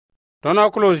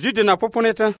Tono kulo Zudi na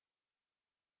poponeta.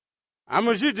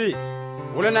 Amu Zudi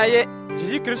wole na ye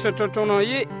Jésus Christ tono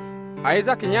ye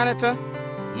Isaac nyaneta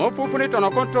mo poponeta no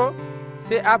konto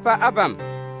se apa abam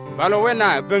balo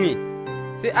wena bangi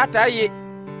se ata ye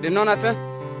de nonata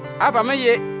abam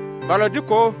ye balo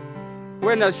diko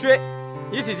wena shwe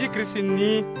yi Jésus Christ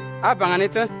ni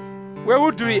abanganeta we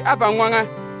wuduri abangwanga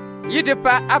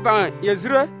yidepa abang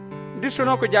yezura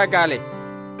disono ko jagale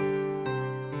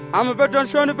am bedon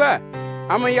shonu ba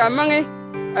am ya mangi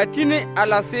atini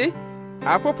alasi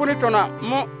apopuni tona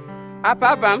mo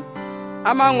apabam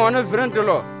ama ngono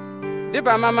vrendolo de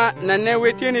ba mama na ne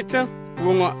weteni tan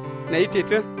wongo na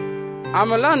itete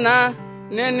amla na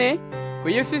nene ko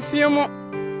yefifimo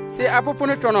se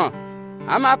apopuni tono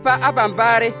ama pa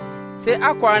abambare se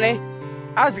akwane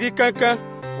azgi kankan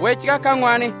we chika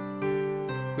ngwani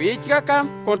ko yichika kam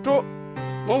konto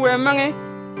mo we mangi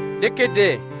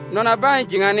dekede nona ba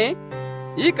jingane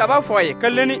yi kaba foye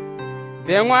kaleni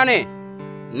be ngwane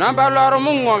namba loro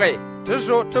mo ngoge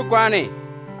tuzo tugwane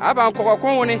aban ko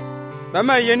woni ba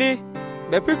ma yeni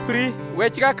be pipri we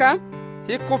chika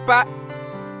si kupa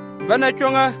bana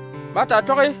chonga bata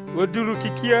toke woduru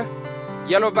kikia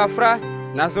yalo bafra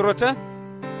nazorota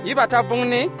yibata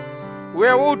bungni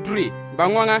we woduri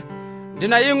bangwanga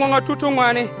dina yingonga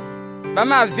tutungwane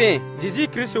bama ve Jésus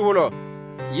Christ wolo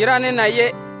yirane na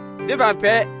ye de ba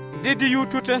pe didi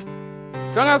yutute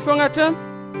fanga tem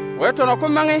we tono ko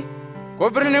mangi ko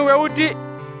brene we wudi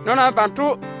nona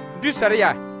bantu du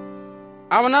sharia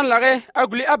amana lage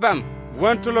aguli abam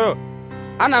wantulo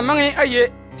ana mangi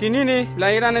aye tinini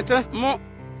la yirane te mo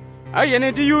aye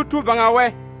ne di yutu banga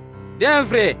we den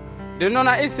vrai de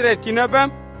nona Israël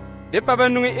tinabam de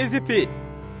pabanungi ezipi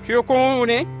tu ko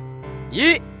woni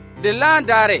yi de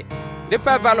landare de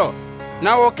pabalo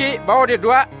na woki bawde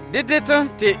doa de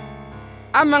detente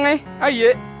amange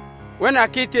aye wena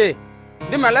kite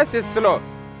de malasi slo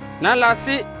na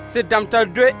lasi se damta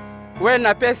dwe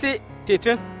wena pesi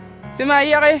tete sima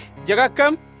yare jaga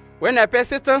kam wena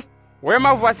pesi te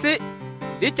wema voici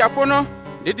di chapono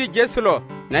di jeslo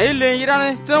na ile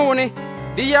yirane tawoni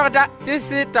di yarda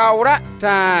si tawra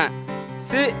ta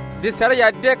si di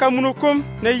sarya de kamunukum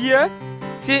na ye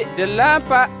si de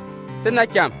lampa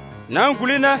senakam na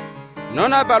ngulina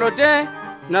nona balode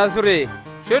nazure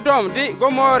Sodom di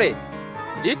Gomore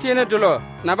di tiene dolo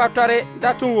na batare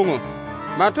datun wongo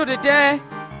mato de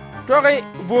tori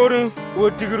boru wo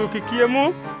diguru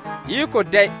kikiemu yiko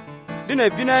de dina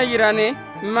bina yirane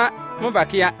ma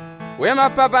mubakia wema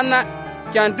pabana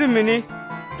kyandumini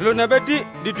dolo na bedi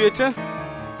di duete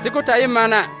sikota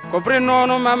imana kobre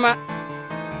nono mama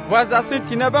voisa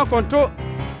sentina ban konto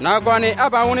na gwane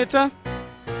aba wonita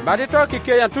badi to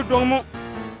kike ya tudonmu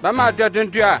bama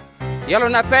dodundua yalo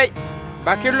na pay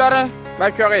bakilora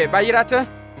ba chore ba yirata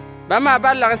bama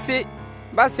balarsi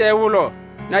ba sewulo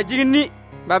na jigni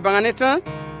ba banganeta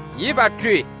yiba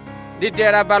tue di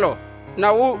dera balo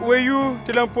na weyu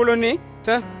tilampoloni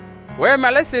ta we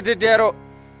malese de dero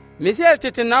misiel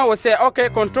titina wo se okay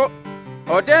konto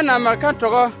odena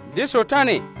markantogo di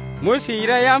sotani mosi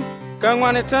yirayam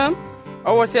kangwaneta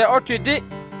o se otudi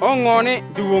ongone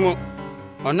duwongo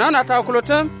onana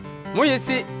takulotam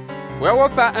moyesi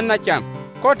wewopa anacham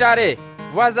kodare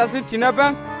voisa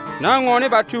sintinaba na ngone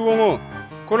batu wongo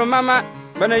kolomama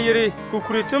bana yiri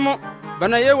kukuritimo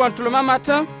bana yewantulo mama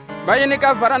tam bayeni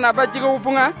ka varana bajiga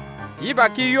wupunga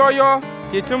yibaki yoyo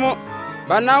titimo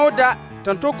bana oda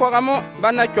tanto kogamo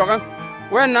bana choga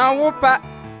wena wopa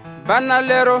bana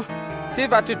lero si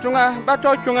batitunga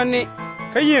bato chunga ni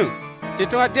kayim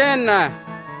titunga dena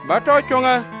bato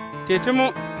chunga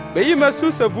titimo bayima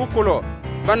susa bukulo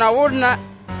bana wodna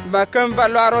bakam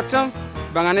balarotam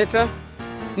banganeta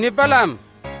ni balam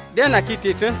dena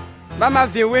kitete bama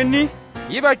viweni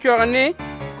yiba chorne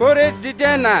kore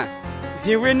didena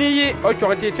viweni yi o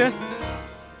chortete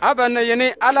abana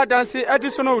yene ala dansi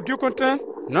adisono du kontan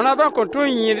nona ba konton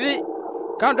yiri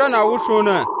kan dona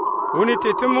wusona woni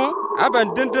tetemo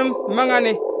aban dendem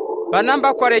mangane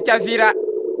banamba kore chavira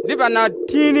di bana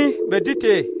tini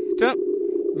bedite te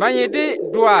banyede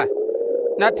doa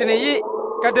na teneyi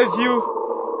kada view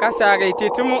kasage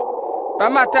tetemo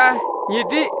bamata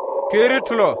nyidi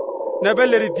teretulo na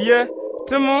beleri biya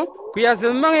temo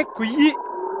kuyazmange kuyi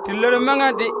tilere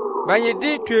mangade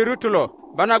banyedi teretulo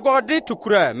bana gorde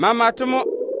tukura mama temo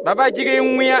baba jige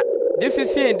nwiya di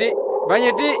fifinde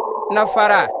banyedi na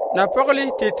fara na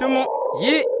pogli tetemo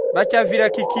yi bacha vira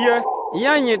kikiya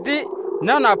yanyedi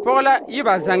na pogla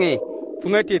yiba zange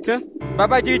punga tete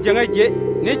baba jige jangaje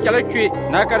ni chalakwe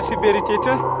na karsi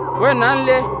beritete we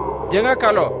nanle janga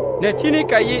kalo ne tini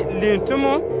kayi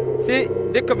lintumo si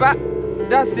dikba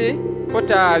dasi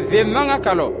kota ve manga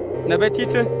kalo na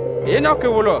betite enoke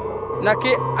wulo na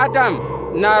ke Adam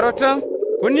na rotem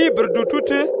kuni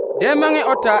burdutute de mangi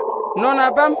ota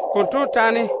nona bam kontu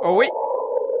tani owi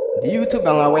di yutu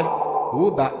bangawe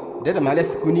uba de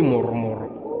males kuni mormor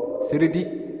siridi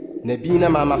nabina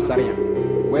mama saria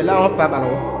wela on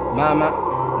pabalo mama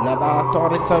na ba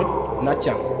toritan na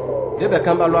cham de be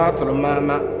kan balo atro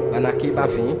mama banaki ba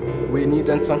fin we ni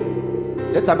dantan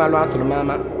de tabalo atro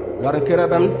mama loran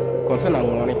kerabam kontu na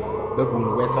ngoni ba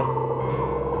bunu wetan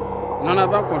nona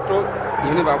ba kontu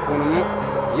yini ba kunu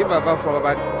yiba ba fo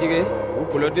ba jige u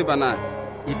polode bana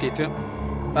itete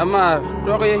bama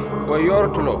toge bo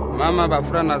yortulo mama ba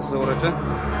frana zorata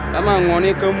bama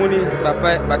ngoni komuni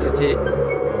bapa batete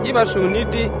yiba suni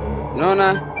di nona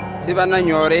sibana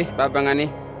nyore babangani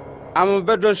am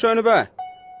bedo shoni ba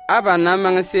aba na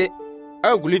mangse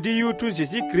agulidi yutu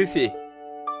Jésus Christ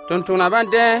tontona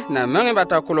bande na mangi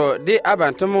batakulo di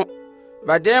abantumu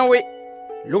badenwe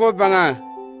lugo banga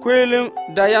kwelem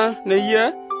dayan na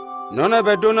yia nona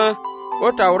bedona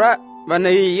otawra bana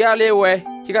yale we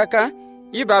kikaka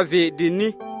iba ve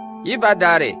dini iba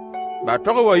dare ba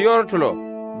togo wo yortulo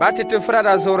batete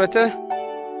frada zorete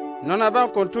nona ba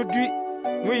kontudi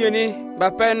muyeni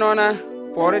ba pe nona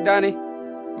pore dani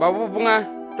babu bunga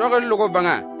togo lugo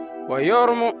banga wo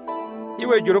yormu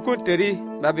iwe joroku teri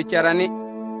ba bicarani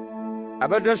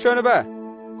abadon shone ba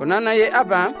kunana ye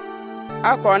aba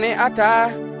akoni ata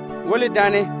woli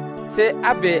dani se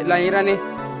abe lairani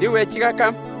diwe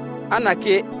chikaka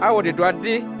anake awode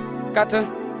dwadi kata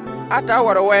ata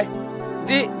warwe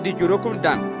di jurokum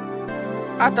dan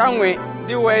ata nwe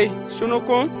diwe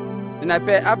sunukum na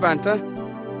pe abanta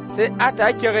se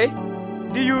ata kere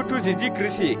di yutu Jésus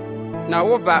Christ na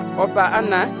woba opa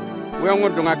anna wengu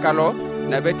dunga kalo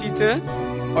na betite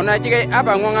ona jige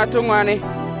aba ngonga tungwane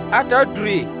ata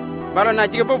duri balo na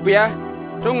jige bobuya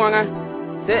tungwanga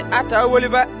se ata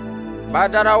woliba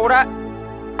badarawura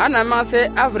ana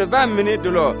manse avreba mini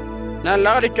dulo na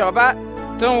lagri choba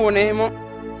ton woni mo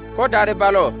ko dare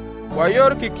balo wa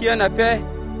yor ki kiya na pe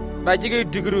ba jige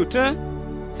digru tin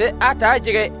se ata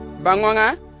jige bangwanga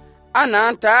ana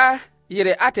anta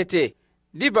yire atete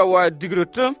diba wa digru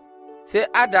tin se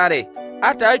adare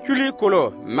ata chuli kolo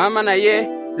mama na ye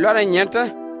lora nyenta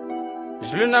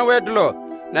juluna wedlo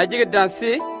na jige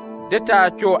dansi deta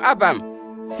cho abam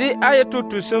si ayetu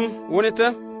tusum wonita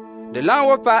de lan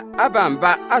wopa abam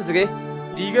ba azge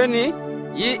digani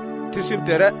yi tusum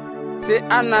tere se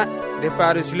anna de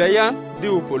par julayan di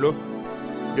upolo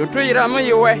de to yirama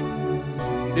yewe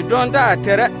de donda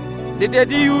tere de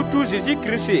di yutu Jésus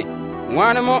Christ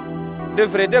wanamo de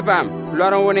vrai de bam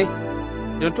loran woni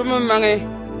de to mangi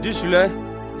di jula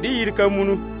di yirka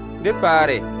munu de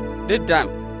pare de dam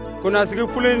kuna sigi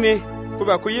pulini ko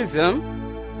ba ko yizam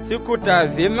sikuta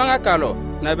ve manga kalo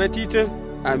na betite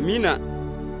amina